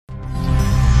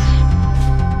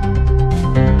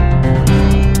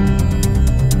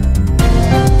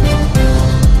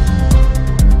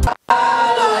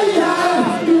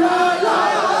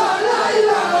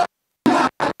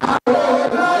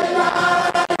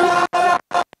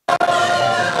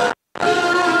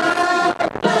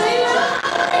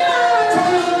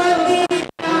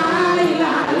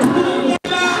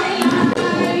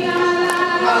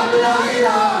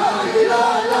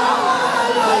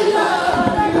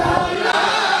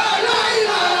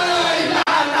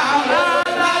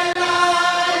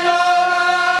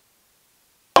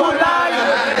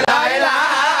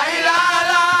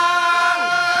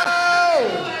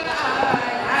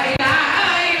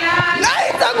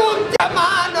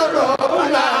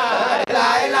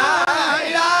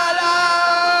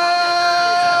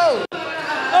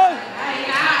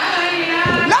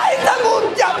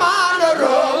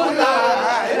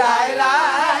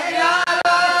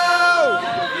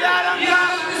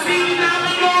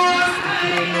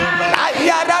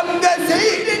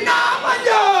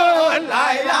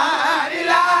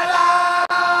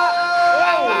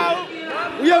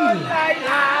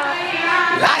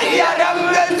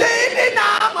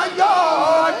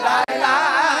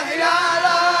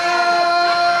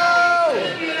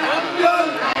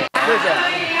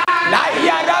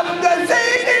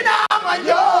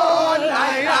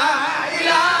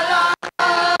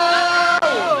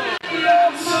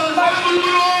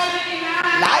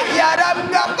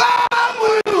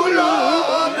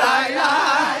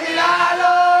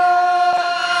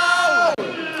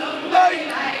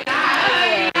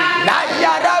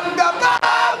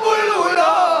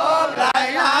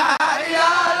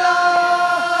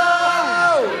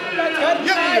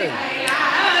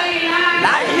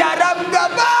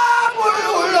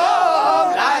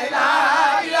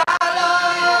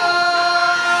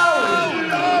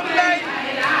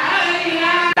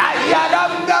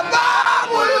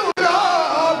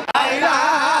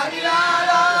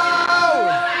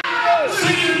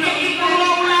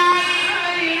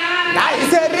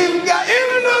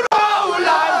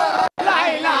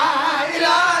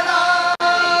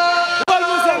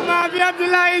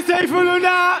Lahi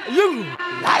sayfuluna yëngu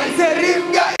Lahi serif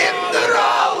nga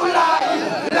imduraw la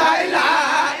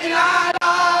ilaha illallah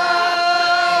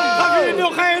xafidu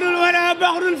xayrul wara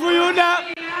baxrul fuyuda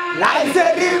Lahi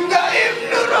serif nga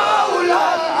imduraw la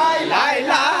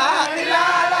ilaha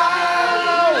illallah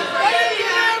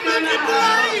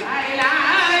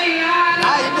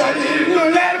Lahi dalil nu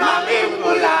leer ma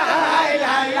mimbula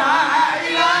la ilaha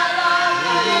illallah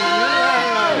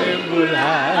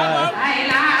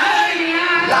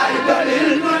Lahi dalil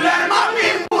nu leer ma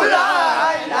mimbula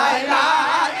la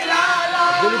ilaha illallah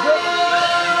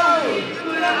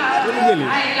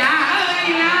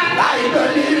Lahi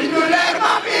dalil nu leer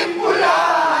ma mimbula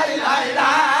la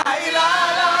ilaha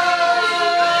illallah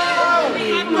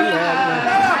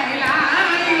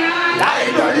Lahi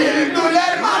dalil nu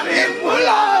leer ma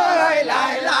mimbula la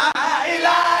ilaha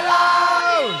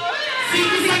illallah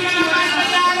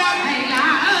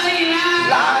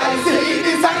Lahi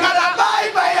Seydi sangala bay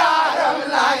bayaram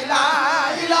la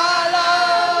ilaha illallah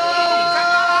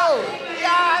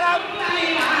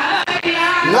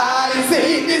Lahi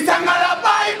Seydi sangala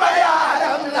bay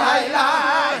bayaram la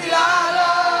ilaha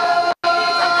illallah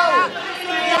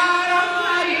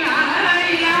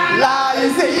Lahi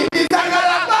Seydi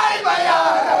sangala bay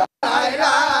bayaram la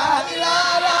ilaha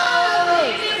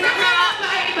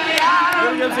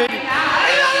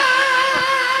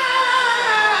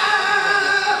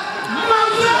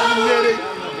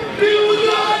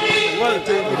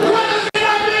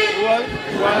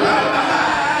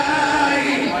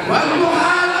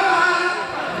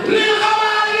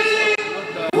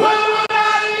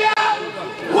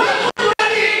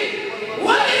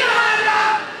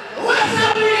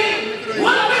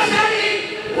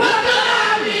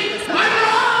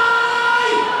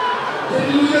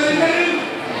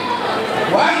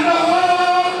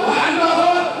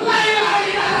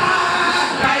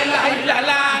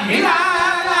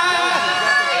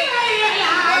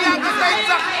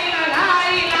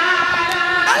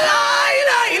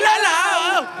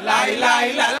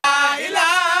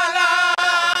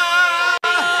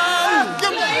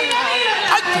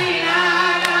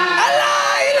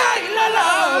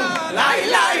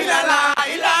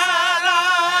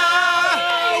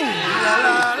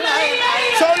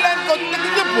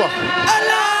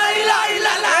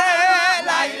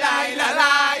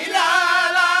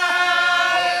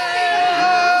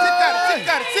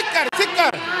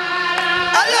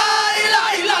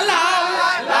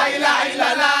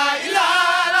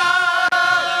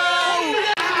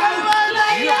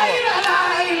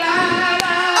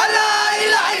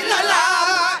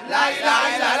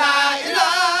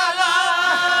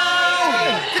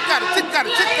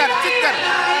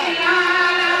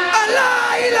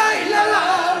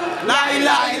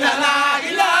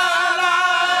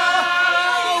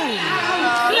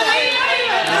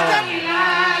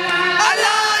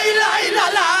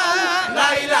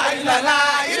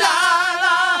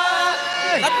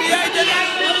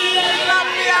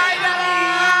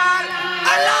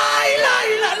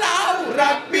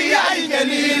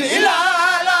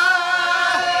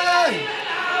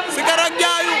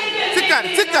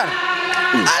Sikar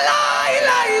Allah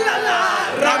ilaha illallah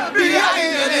Rabbi ya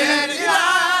jalil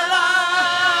illallah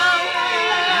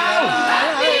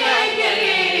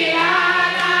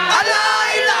Allah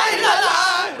ilaha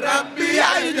illallah Rabbi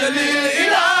ya jalil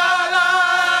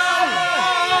illallah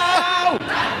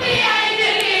Rabbi ya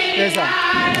jalil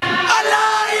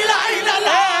Allah ilaha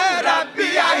illallah Rabbi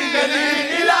ya jalil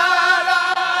illallah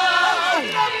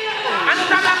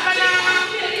anta rabbana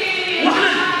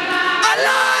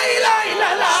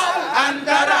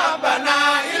anta rabbana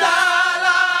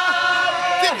illallah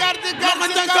tikar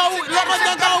loxo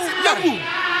ca kaw yëngu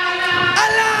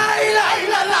la ilaha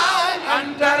illallah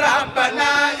anta rabbana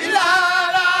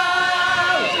illallah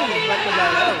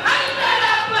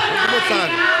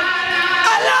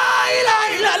la ilaha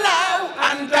illallah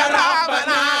anta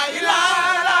rabbana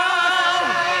illallah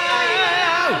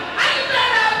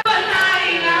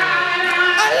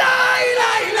la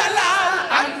ilaha illallah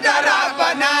anta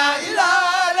rabbana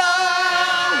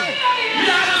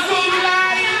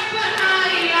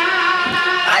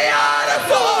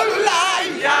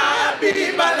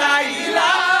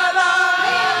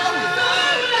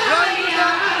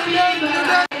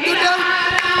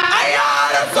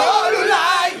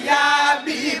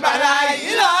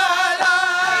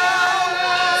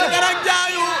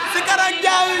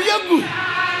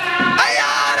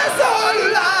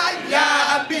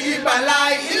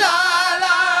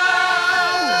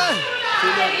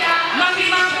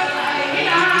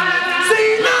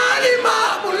Seydina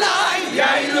Limamou Lahi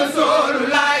yaay Rasoolu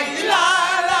Lahi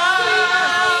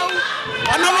illallah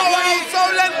ana ma way soow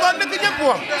leen ko dëgg ñëpp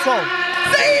wax soow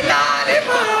Seydina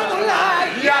Limamou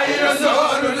Lahi yaay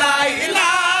Rasulu Lahi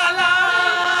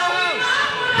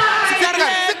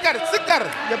sikkar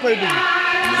ñëppay dugg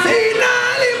Seydina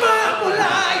Limamou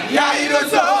Lahi yaay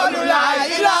Rasulu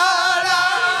Lahi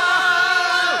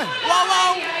waaw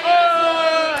waaw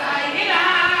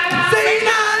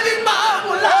Seydina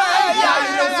Limamou Lahi yaay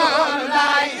Rasulu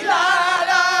Lahi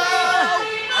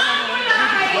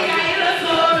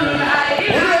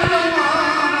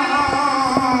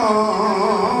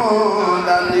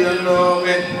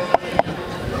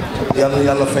yàlla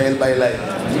yàlla fayal Baye Laye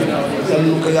yàlla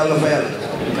nu ko yàlla fayal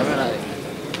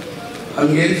xam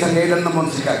ngeen sanga yi dañ namoon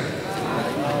si kàgg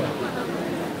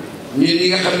ñun ñi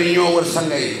nga xam ne ñoo wër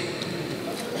sanga yi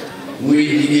muy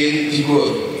jigéen ci góor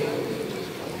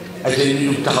ak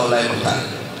ñu taxaw laay waxtaan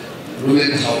lu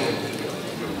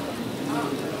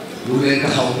leen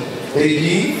taxaw tey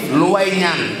jii lu way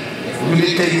ñaan lu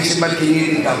leen tey gi si barke ñii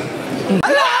di tam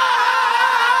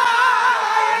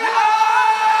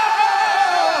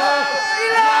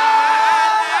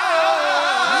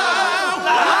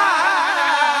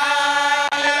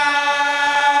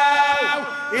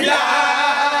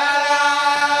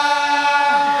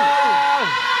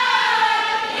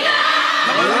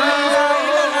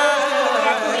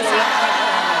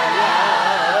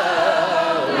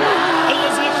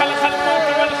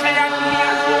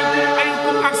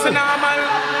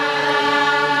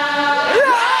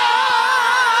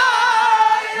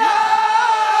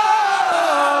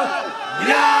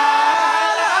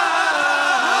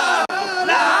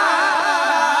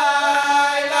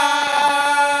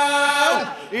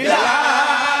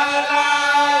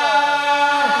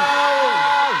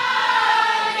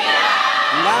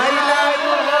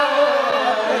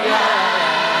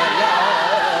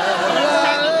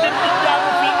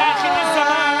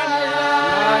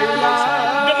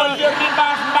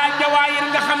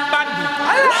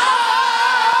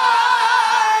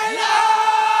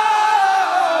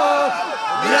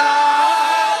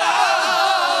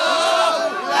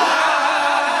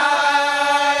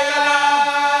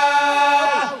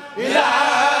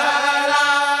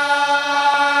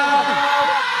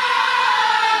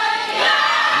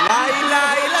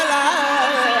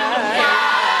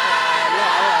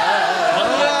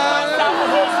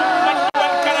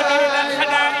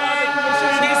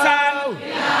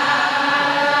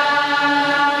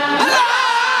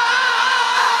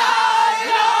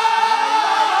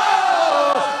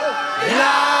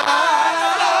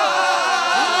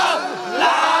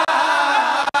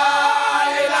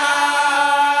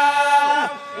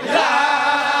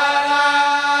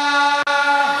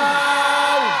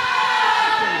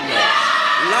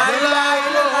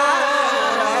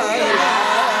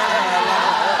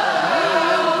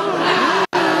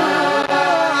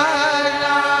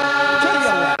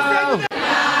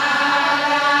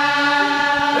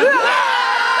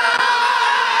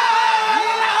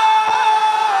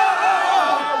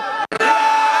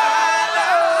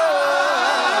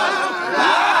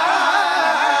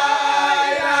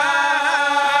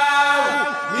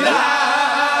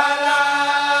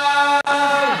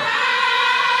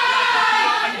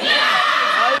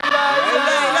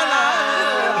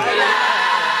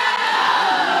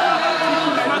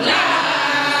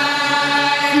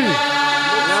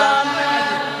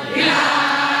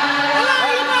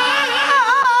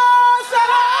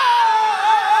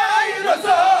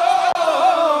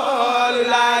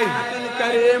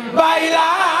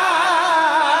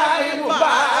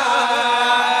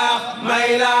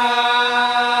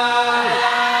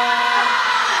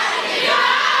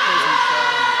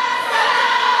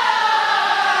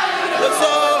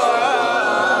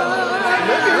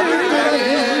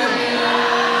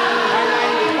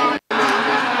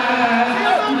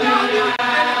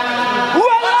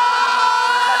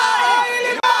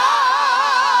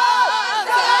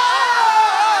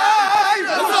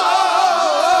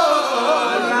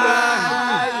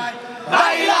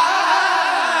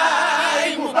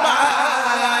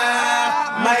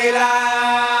Mayla